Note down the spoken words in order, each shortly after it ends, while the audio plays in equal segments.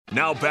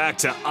Now back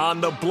to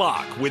On the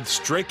Block with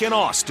Strick and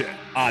Austin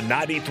on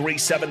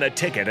 93.7 The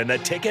Ticket and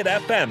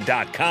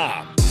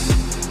theticketfm.com.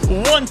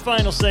 One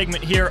final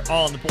segment here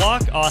on the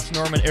block. Austin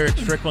Norman, Eric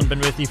Strickland,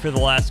 been with you for the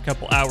last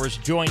couple hours,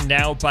 joined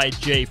now by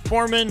Jay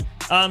Foreman.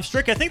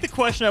 Strick, I think the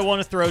question I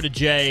want to throw to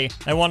Jay,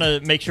 I want to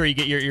make sure you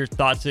get your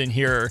thoughts in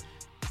here.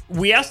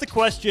 We asked the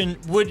question,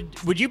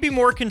 would you be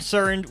more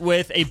concerned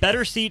with a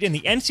better seed in the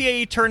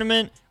NCAA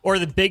tournament or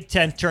the Big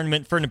Ten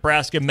tournament for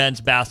Nebraska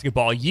men's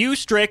basketball? You,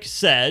 Strick,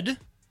 said...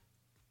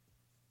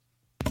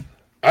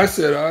 I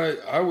said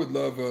I would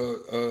love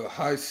a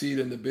high seed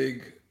in the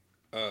Big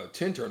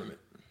Ten tournament.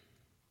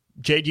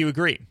 Jay, do you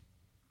agree?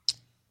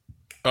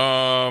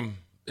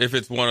 If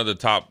it's one of the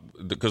top,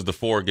 because the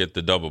 4 get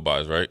the double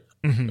buys, right?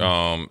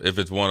 Mm-hmm. If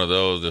it's one of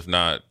those, if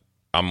not,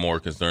 I'm more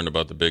concerned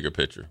about the bigger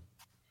picture.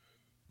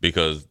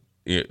 Because,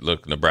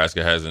 look,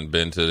 Nebraska hasn't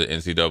been to the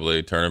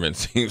NCAA tournament,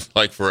 seems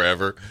like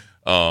forever.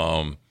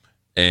 It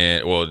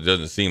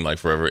doesn't seem like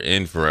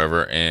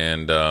forever,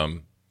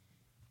 and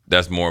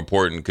that's more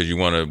important because you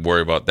want to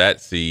worry about that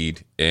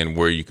seed and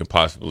where you can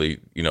possibly,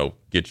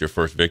 get your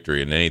first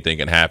victory. And anything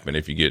can happen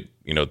if you get,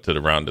 to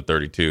the round of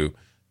 32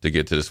 to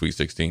get to the Sweet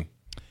 16.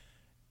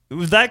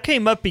 That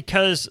came up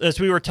because as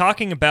we were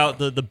talking about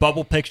the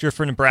bubble picture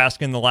for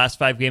Nebraska in the last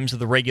 5 games of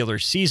the regular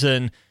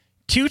season,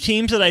 2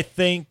 teams that I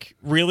think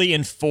really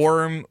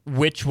inform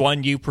which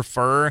one you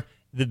prefer,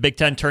 the Big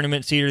Ten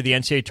tournament seed or the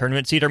NCAA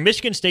tournament seed, are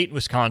Michigan State and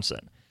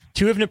Wisconsin.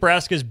 2 of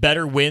Nebraska's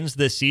better wins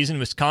this season.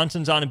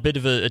 Wisconsin's on a bit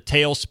of a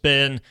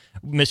tailspin.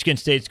 Michigan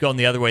State's going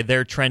the other way.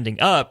 They're trending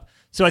up.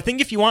 So I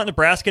think if you want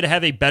Nebraska to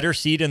have a better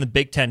seed in the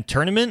Big Ten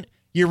tournament,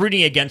 you're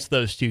rooting against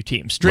those 2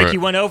 teams. Strick, right. You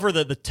went over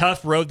the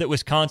tough road that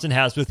Wisconsin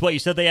has with what you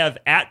said they have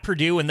at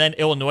Purdue and then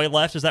Illinois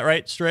left. Is that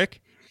right,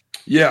 Strick?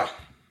 Yeah.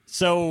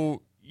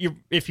 So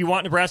if you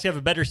want Nebraska to have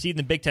a better seed in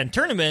the Big Ten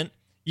tournament,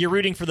 you're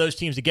rooting for those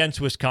teams against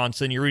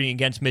Wisconsin. You're rooting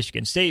against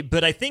Michigan State.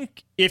 But I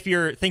think if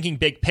you're thinking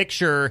big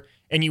picture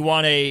and you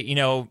want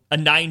a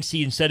 9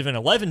 seed instead of an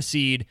 11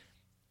 seed,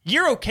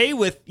 you're okay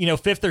with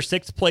 5th or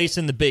 6th place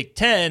in the Big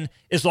Ten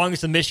as long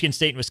as the Michigan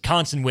State and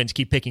Wisconsin wins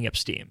keep picking up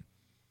steam.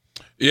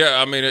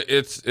 Yeah, I mean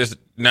it's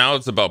now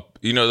it's about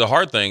the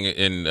hard thing,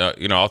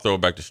 and I'll throw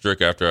it back to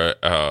Strick after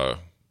I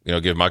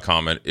give my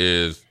comment,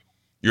 is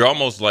you're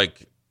almost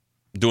like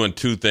doing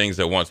 2 things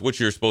at once, which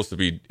you're supposed to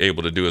be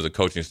able to do as a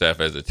coaching staff,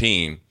 as a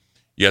team.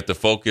 You have to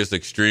focus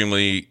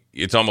extremely.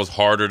 It's almost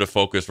harder to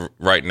focus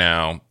right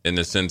now in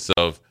the sense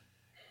of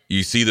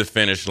you see the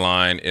finish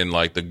line in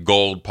like the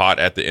gold pot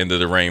at the end of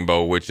the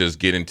rainbow, which is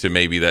getting to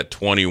maybe that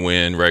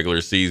 20-win regular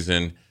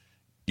season,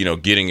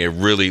 getting a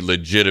really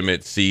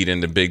legitimate seed in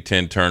the Big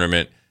Ten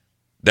tournament.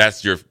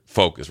 That's your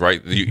focus,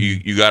 right?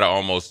 You got to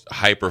almost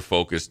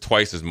hyper-focus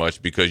twice as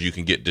much because you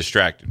can get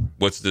distracted.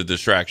 What's the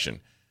distraction?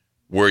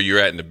 Where you're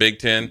at in the Big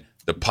Ten,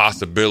 the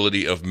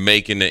possibility of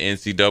making the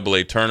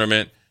NCAA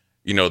tournament,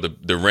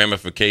 the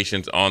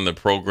ramifications on the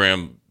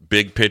program,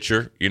 big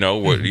picture,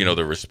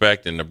 the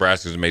respect, and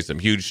Nebraska's made some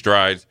huge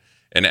strides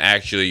and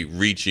actually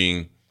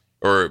reaching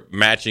or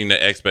matching the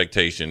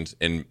expectations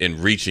and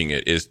reaching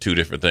it is 2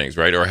 different things,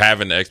 right? Or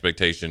having the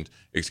expectations,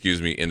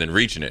 and then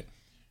reaching it.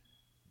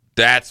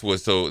 That's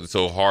what's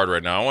so hard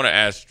right now. I want to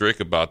ask Strick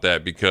about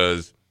that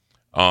because,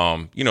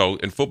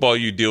 in football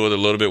you deal with it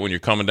a little bit when you're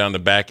coming down the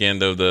back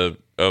end of the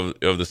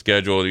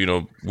schedule. We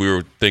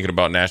were thinking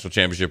about national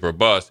championship or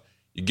bust.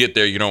 You get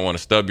there, you don't want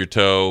to stub your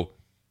toe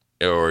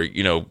or,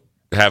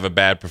 have a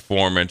bad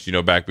performance,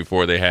 back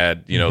before they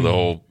had, the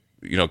whole,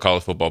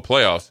 college football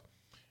playoffs.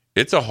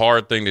 It's a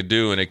hard thing to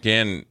do, and it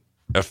can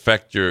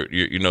affect your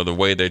the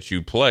way that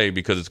you play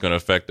because it's going to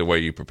affect the way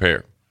you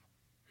prepare.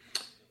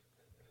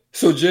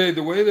 So, Jay,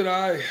 the way that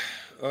I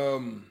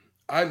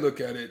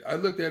look at it, I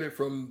looked at it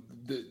from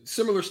the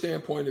similar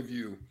standpoint of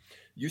view.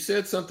 You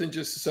said something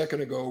just a second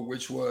ago,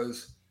 which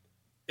was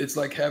it's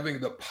like having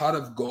the pot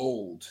of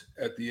gold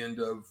at the end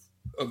of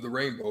the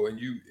rainbow, and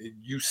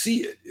you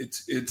see it.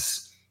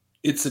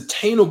 It's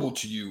attainable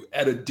to you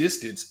at a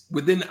distance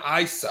within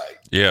eyesight.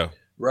 Yeah.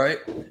 Right.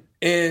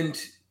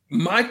 And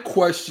my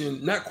thoughts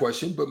on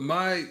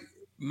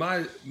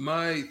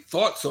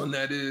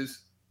that is,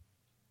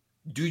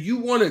 do you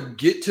want to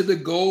get to the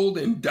gold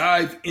and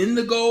dive in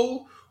the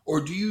goal,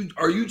 or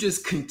are you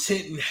just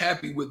content and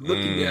happy with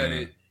looking at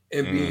it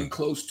and being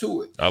close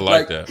to it? I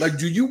like that. Like,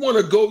 do you want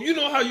to go? You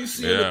know how you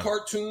see in the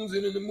cartoons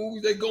and in the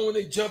movies, they go and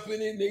they jump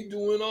in it and they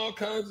doing all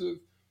kinds of,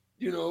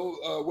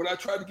 what I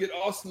tried to get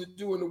Austin to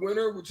do in the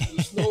winter, which is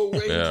the snow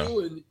angel,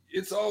 and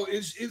it's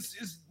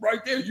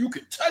right there. You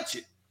can touch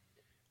it.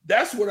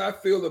 That's what I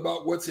feel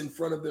about what's in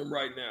front of them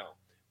right now,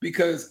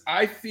 because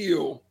I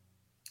feel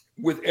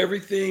with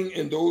everything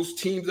and those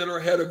teams that are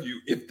ahead of you,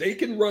 if they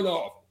can run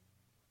off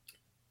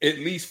at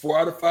least 4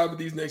 out of 5 of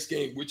these next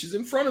games, which is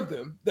in front of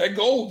them, that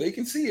goal, they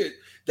can see it.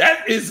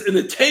 That is an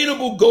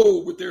attainable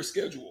goal with their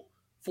schedule,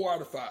 4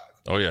 out of 5.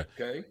 Oh, yeah.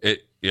 Okay?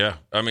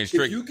 I mean, if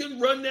you can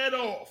run that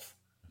off,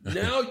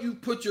 now you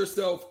put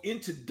yourself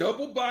into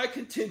double bye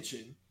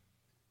contention.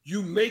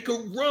 You make a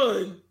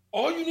run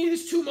All you need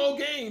is 2 more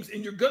games,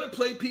 and you're going to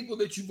play people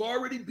that you've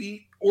already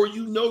beat or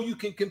you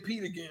can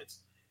compete against,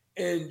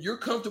 and you're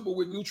comfortable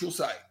with neutral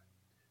site.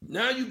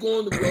 Now you go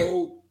on the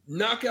road,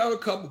 knock out a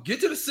couple,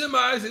 get to the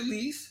semis at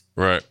least.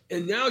 Right.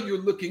 And now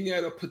you're looking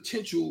at a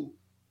potential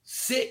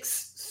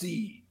 6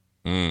 seed.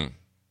 Mm.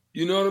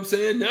 You know what I'm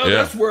saying? Now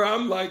that's where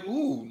I'm like,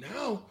 ooh,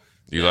 now.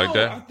 You like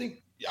that? I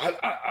think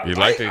I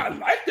like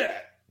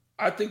that.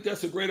 I think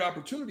that's a great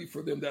opportunity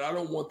for them that I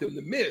don't want them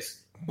to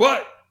miss.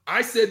 But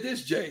I said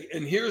this, Jay,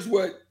 and here's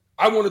what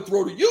I want to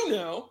throw to you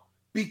now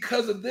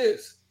because of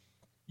this.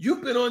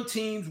 You've been on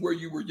teams where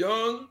you were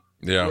young,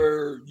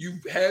 where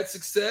you've had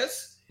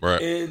success,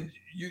 right? And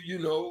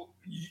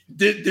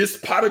this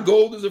pot of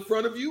gold is in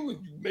front of you,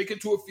 and you make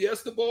it to a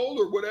Fiesta Bowl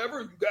or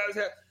whatever. You guys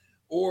have,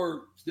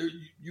 or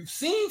you've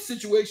seen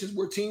situations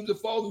where teams have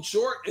fallen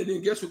short, and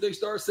then guess what they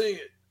start saying?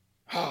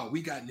 Oh,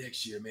 we got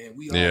next year, man.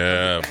 We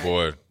all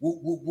boy. Woo,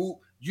 woo, woo.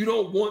 You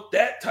don't want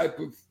that type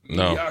of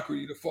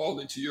mediocrity to fall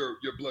into your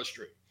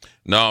bloodstream.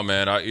 No,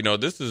 man.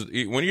 This is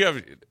when you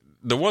have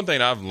the one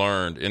thing I've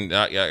learned, and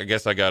I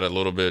guess I got a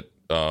little bit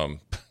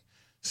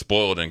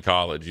spoiled in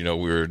college. We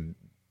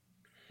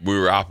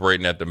were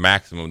operating at the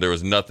maximum. There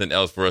was nothing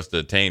else for us to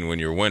attain when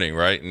you're winning,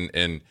 right?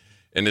 And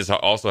this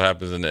also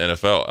happens in the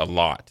NFL a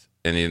lot.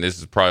 And then this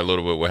is probably a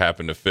little bit what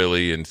happened to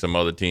Philly and some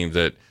other teams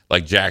that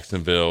like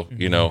Jacksonville,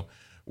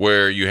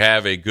 where you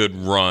have a good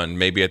run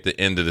maybe at the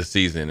end of the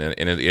season,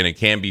 and it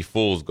can be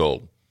fool's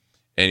gold.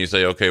 And you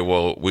say, okay,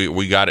 well,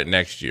 we got it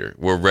next year.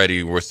 We're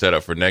ready. We're set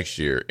up for next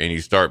year. And you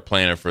start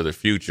planning for the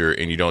future,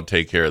 and you don't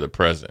take care of the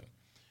present.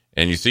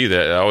 And you see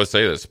that. I always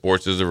say that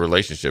sports is a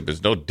relationship.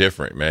 It's no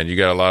different, man. You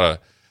got a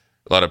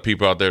lot of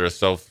people out there that are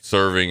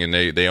self-serving, and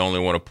they only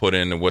want to put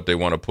in what they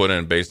want to put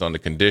in based on the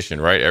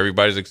condition, right?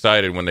 Everybody's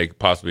excited when they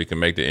possibly can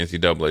make the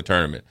NCAA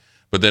tournament.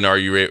 But then are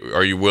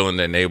you willing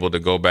and able to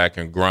go back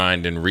and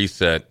grind and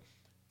reset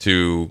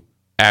to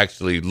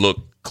actually look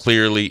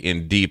clearly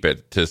and deep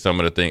to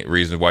some of the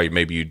reasons why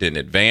maybe you didn't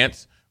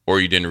advance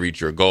or you didn't reach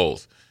your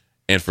goals?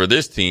 And for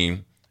this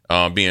team,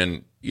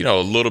 being a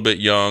little bit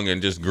young and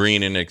just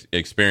green and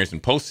experienced in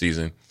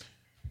postseason,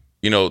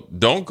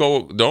 don't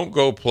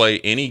go play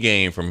any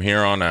game from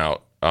here on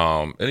out.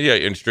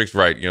 And Strick's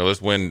right.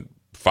 Let's win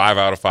 5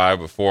 out of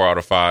 5 or 4 out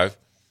of 5,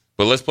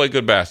 but let's play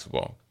good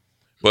basketball.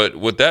 But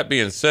with that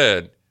being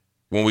said,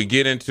 when we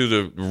get into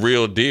the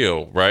real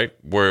deal, right,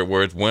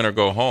 where it's win or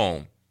go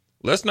home,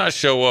 let's not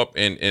show up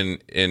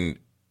and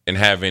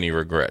have any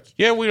regrets.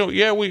 Yeah, we don't.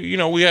 Yeah,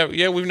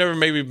 we've never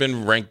maybe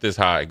been ranked this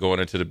high going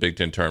into the Big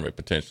Ten tournament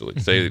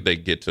potentially. Say they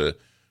get to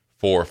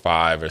 4 or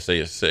 5, or say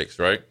a 6,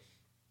 right?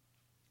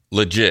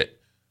 Legit.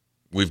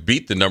 We've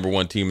beat the number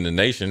 1 team in the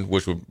nation,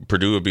 which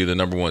Purdue would be the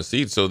number 1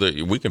 seed, so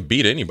that we can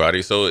beat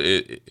anybody. So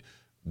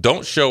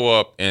don't show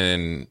up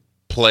and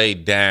play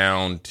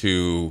down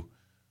to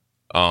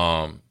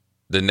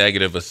the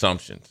negative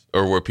assumptions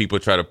or where people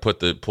try to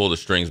pull the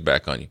strings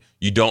back on you.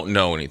 You don't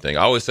know anything.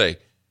 I always say,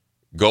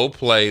 go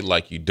play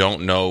like you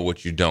don't know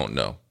what you don't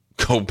know.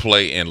 Go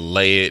play and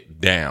lay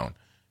it down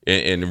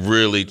and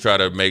really try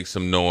to make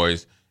some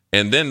noise,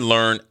 and then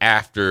learn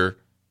after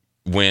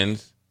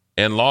wins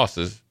and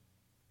losses,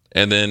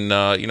 and then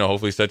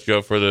hopefully set you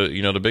up for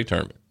the big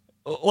tournament.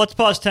 Let's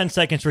pause 10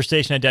 seconds for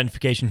station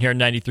identification here at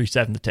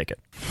 93.7 The Ticket.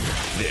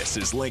 This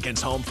is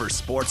Lincoln's home for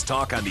sports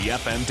talk on the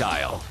FM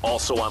dial.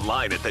 Also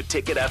online at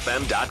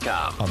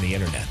theticketfm.com. On the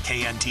internet.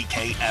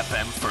 KNTK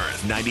FM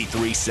Firth,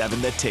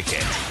 93.7 The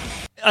Ticket.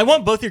 I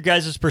want both your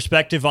guys'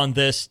 perspective on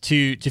this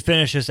to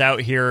finish us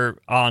out here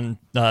on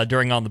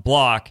during On the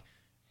Block.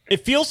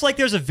 It feels like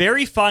there's a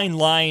very fine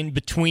line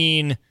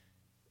between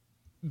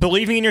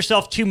believing in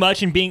yourself too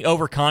much and being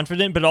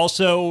overconfident, but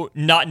also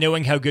not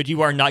knowing how good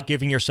you are and not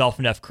giving yourself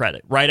enough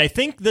credit, right? I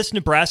think this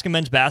Nebraska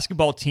men's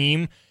basketball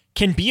team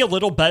can be a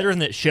little better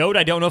than it showed.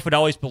 I don't know if it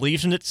always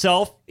believes in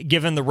itself,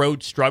 given the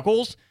road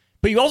struggles,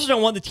 but you also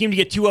don't want the team to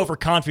get too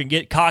overconfident,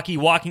 get cocky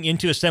walking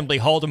into Assembly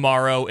Hall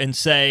tomorrow and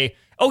say,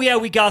 oh yeah,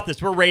 we got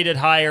this, we're rated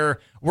higher,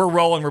 we're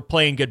rolling, we're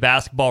playing good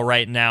basketball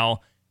right now.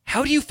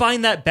 How do you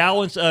find that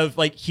balance of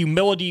like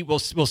humility while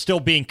still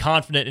being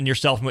confident in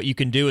yourself and what you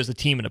can do as a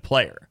team and a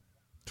player?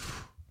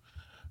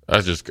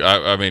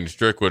 I mean,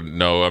 Strick would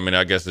know. I mean,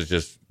 I guess it's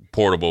just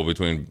portable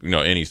between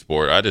any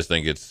sport. I just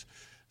think it's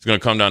going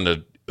to come down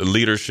to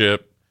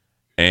leadership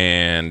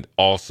and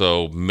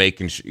also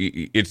making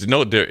it's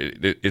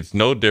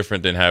no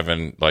different than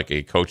having like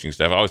a coaching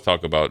staff. I always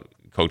talk about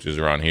coaches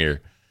around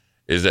here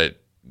is that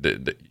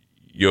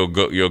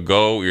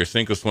you'll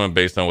sink or swim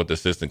based on what the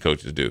assistant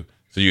coaches do.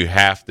 So you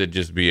have to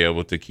just be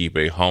able to keep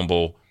a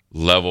humble,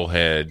 level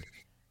head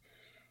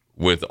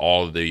with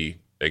all the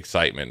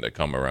excitement that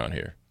come around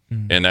here.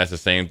 And that's the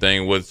same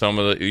thing with some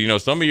of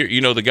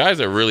the, the guys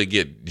that really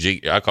get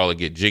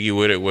jiggy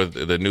with it with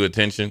the new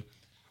attention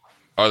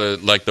are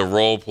the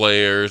role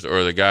players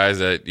or the guys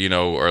that,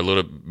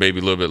 are maybe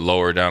a little bit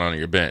lower down on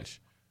your bench,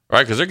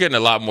 right? Because they're getting a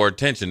lot more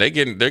attention. They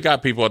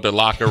got people at the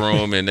locker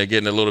room and they're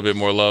getting a little bit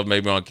more love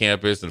maybe on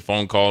campus and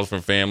phone calls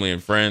from family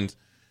and friends.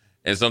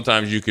 And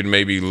sometimes you can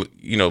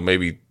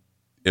maybe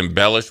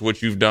embellish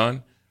what you've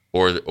done,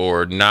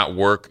 or not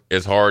work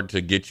as hard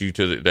to get you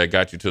to that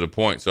got you to the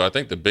point. So I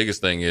think the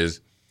biggest thing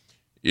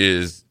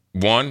is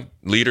one,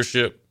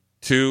 leadership,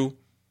 two,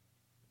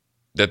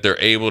 that they're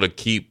able to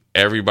keep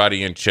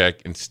everybody in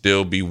check and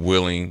still be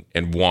willing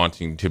and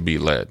wanting to be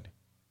led.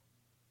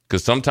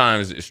 Because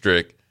sometimes it's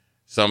strict.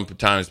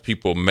 Sometimes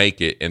people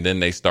make it and then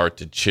they start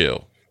to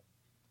chill.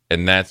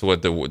 And that's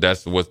what's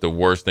the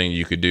worst thing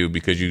you could do,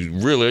 because you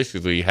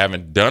realistically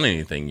haven't done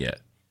anything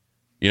yet.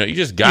 You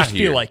just got here.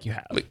 You feel like you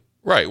have.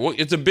 Right. Well,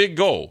 it's a big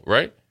goal,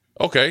 right?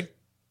 Okay.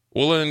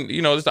 Well, then,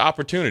 there's the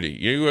opportunity.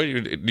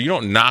 You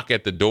don't knock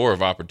at the door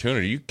of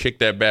opportunity. You kick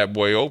that bad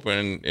boy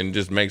open and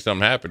just make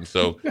something happen.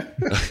 So,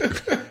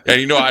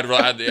 and I'd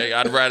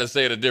rather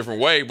say it a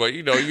different way, but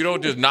you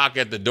don't just knock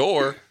at the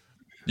door.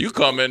 You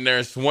come in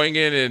there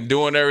swinging and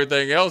doing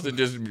everything else and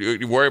just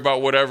worry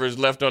about whatever is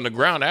left on the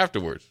ground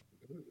afterwards.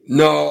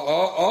 No,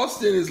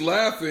 Austin is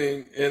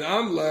laughing, and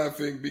I'm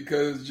laughing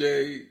because,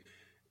 Jay,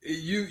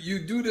 you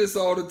do this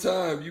all the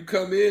time. You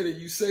come in and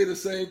you say the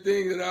same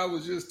thing that I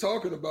was just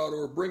talking about,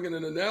 or bringing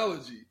an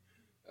analogy.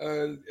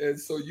 And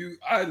so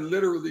I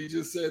literally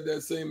just said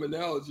that same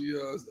analogy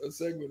a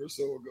segment or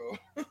so ago.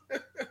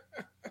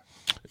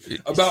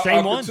 About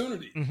same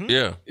opportunity. Mm-hmm.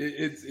 Yeah.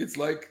 It's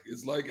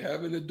like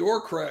having a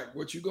door crack.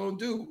 What you gonna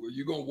do? Are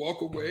you gonna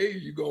walk away? Are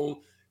you gonna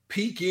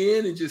peek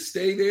in and just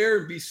stay there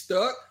and be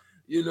stuck?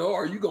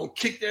 Are you going to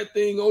kick that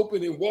thing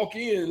open and walk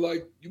in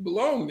like you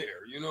belong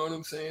there? You know what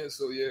I'm saying?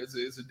 So, yeah,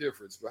 it's a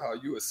difference for how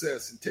you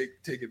assess and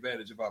take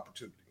advantage of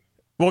opportunity.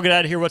 We'll get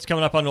out of here. What's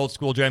coming up on Old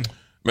School, Jay?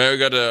 Man, we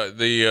got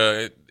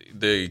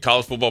the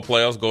college football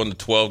playoffs going to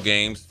 12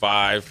 games,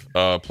 5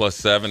 plus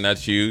 7.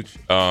 That's huge.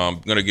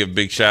 I'm going to give a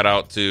big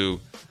shout-out to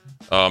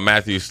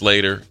Matthew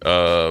Slater.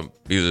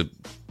 He's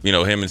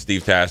him and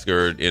Steve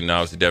Tasker, and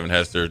obviously Devin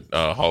Hester,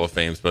 Hall of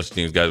Fame special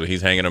teams guys. But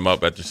he's hanging them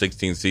up after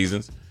 16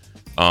 seasons.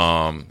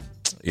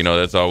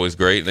 That's always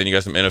great. Then you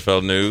got some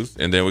NFL news,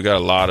 and then we got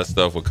a lot of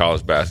stuff with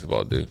college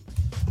basketball, dude.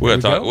 We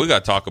got to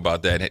talk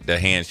about that, the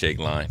handshake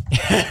line.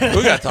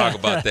 We got to talk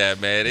about that,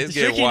 man. It's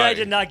getting Tricky wild. and I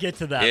did not get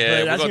to that.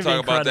 Yeah, but we're going to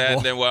talk about that,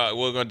 and then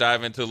we're going to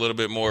dive into a little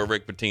bit more of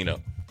Rick Pitino,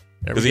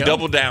 because he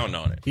doubled down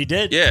on it. He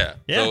did. Yeah.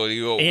 So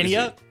Ante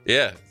up.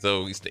 Yeah.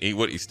 So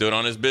he stood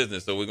on his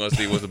business. So we're going to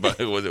see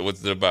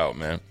what's it about,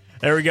 man.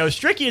 There we go,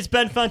 Stricky. It's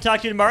been fun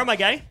talking to you tomorrow, my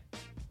guy.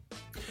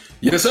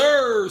 Yes,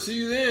 sir. See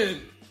you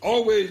then.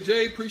 Always,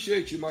 Jay.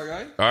 Appreciate you, my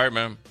guy. All right,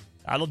 man.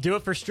 That'll do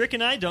it for Strick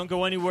and I. Don't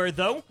go anywhere,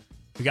 though.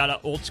 We got an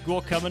Old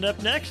School coming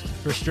up next.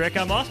 For Strick,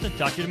 I'm Austin.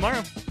 Talk to you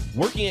tomorrow.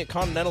 Working at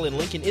Continental in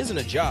Lincoln isn't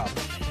a job.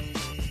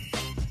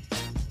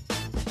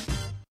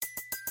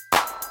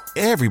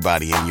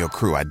 Everybody in your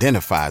crew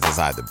identifies as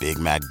either Big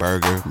Mac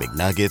Burger,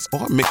 McNuggets,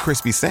 or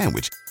McCrispy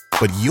Sandwich.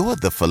 But you're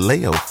the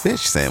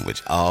Filet-O-Fish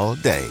Sandwich all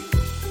day.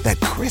 That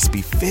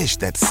crispy fish,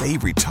 that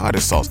savory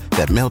tartar sauce,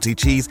 that melty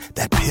cheese,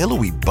 that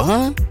pillowy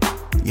bun.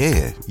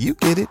 Yeah, you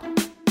get it.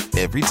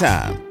 Every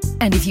time.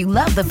 And if you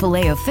love the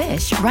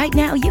Filet-O-Fish, right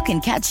now you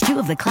can catch 2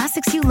 of the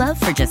classics you love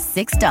for just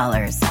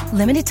 $6.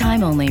 Limited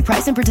time only.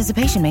 Price and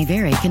participation may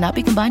vary. Cannot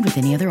be combined with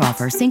any other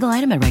offer. Single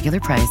item at regular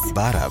price.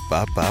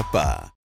 Ba-da-ba-ba-ba.